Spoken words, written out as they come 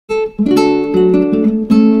Today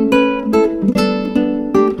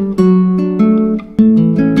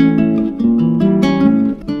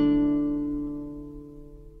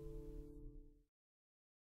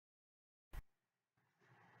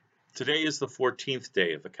is the 14th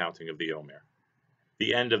day of the counting of the Omer,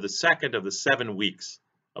 the end of the second of the 7 weeks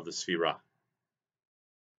of the Sfirah.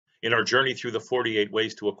 In our journey through the 48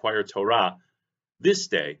 ways to acquire Torah, this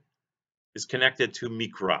day is connected to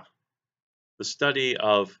Mikra, the study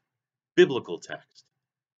of biblical text.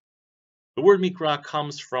 The word Mikra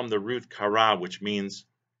comes from the root kara, which means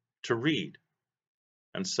to read.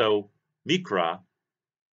 And so Mikra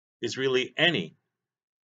is really any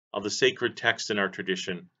of the sacred texts in our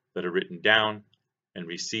tradition that are written down and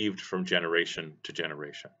received from generation to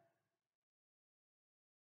generation.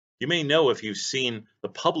 You may know, if you've seen the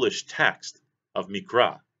published text of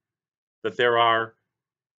Mikra, that there are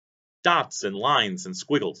dots and lines and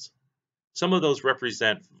squiggles. Some of those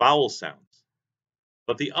represent vowel sounds,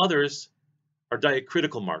 but the others are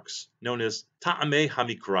diacritical marks known as ta'amei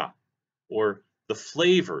hamikra, or the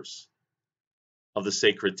flavors of the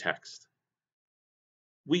sacred text.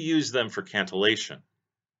 We use them for cantillation,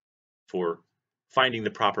 for finding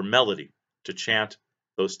the proper melody to chant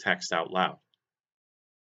those texts out loud.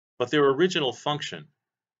 But their original function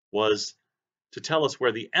was to tell us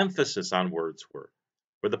where the emphasis on words were,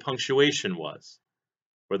 where the punctuation was,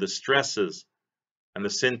 where the stresses and the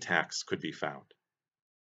syntax could be found.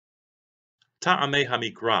 Ta'amei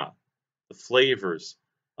hamikra, the flavors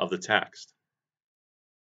of the text,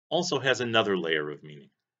 also has another layer of meaning.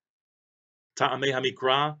 Ta'amei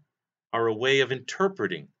hamikra are a way of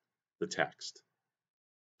interpreting the text.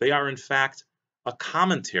 They are in fact a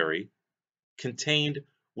commentary contained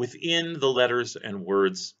within the letters and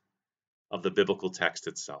words of the biblical text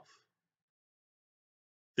itself.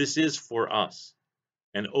 This is for us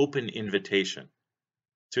an open invitation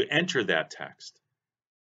to enter that text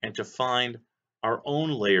and to find our own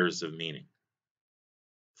layers of meaning.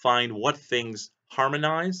 Find what things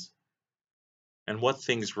harmonize and what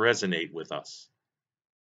things resonate with us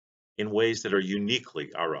in ways that are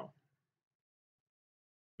uniquely our own.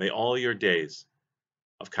 May all your days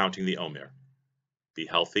of counting the Omer be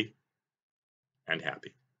healthy and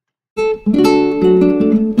happy.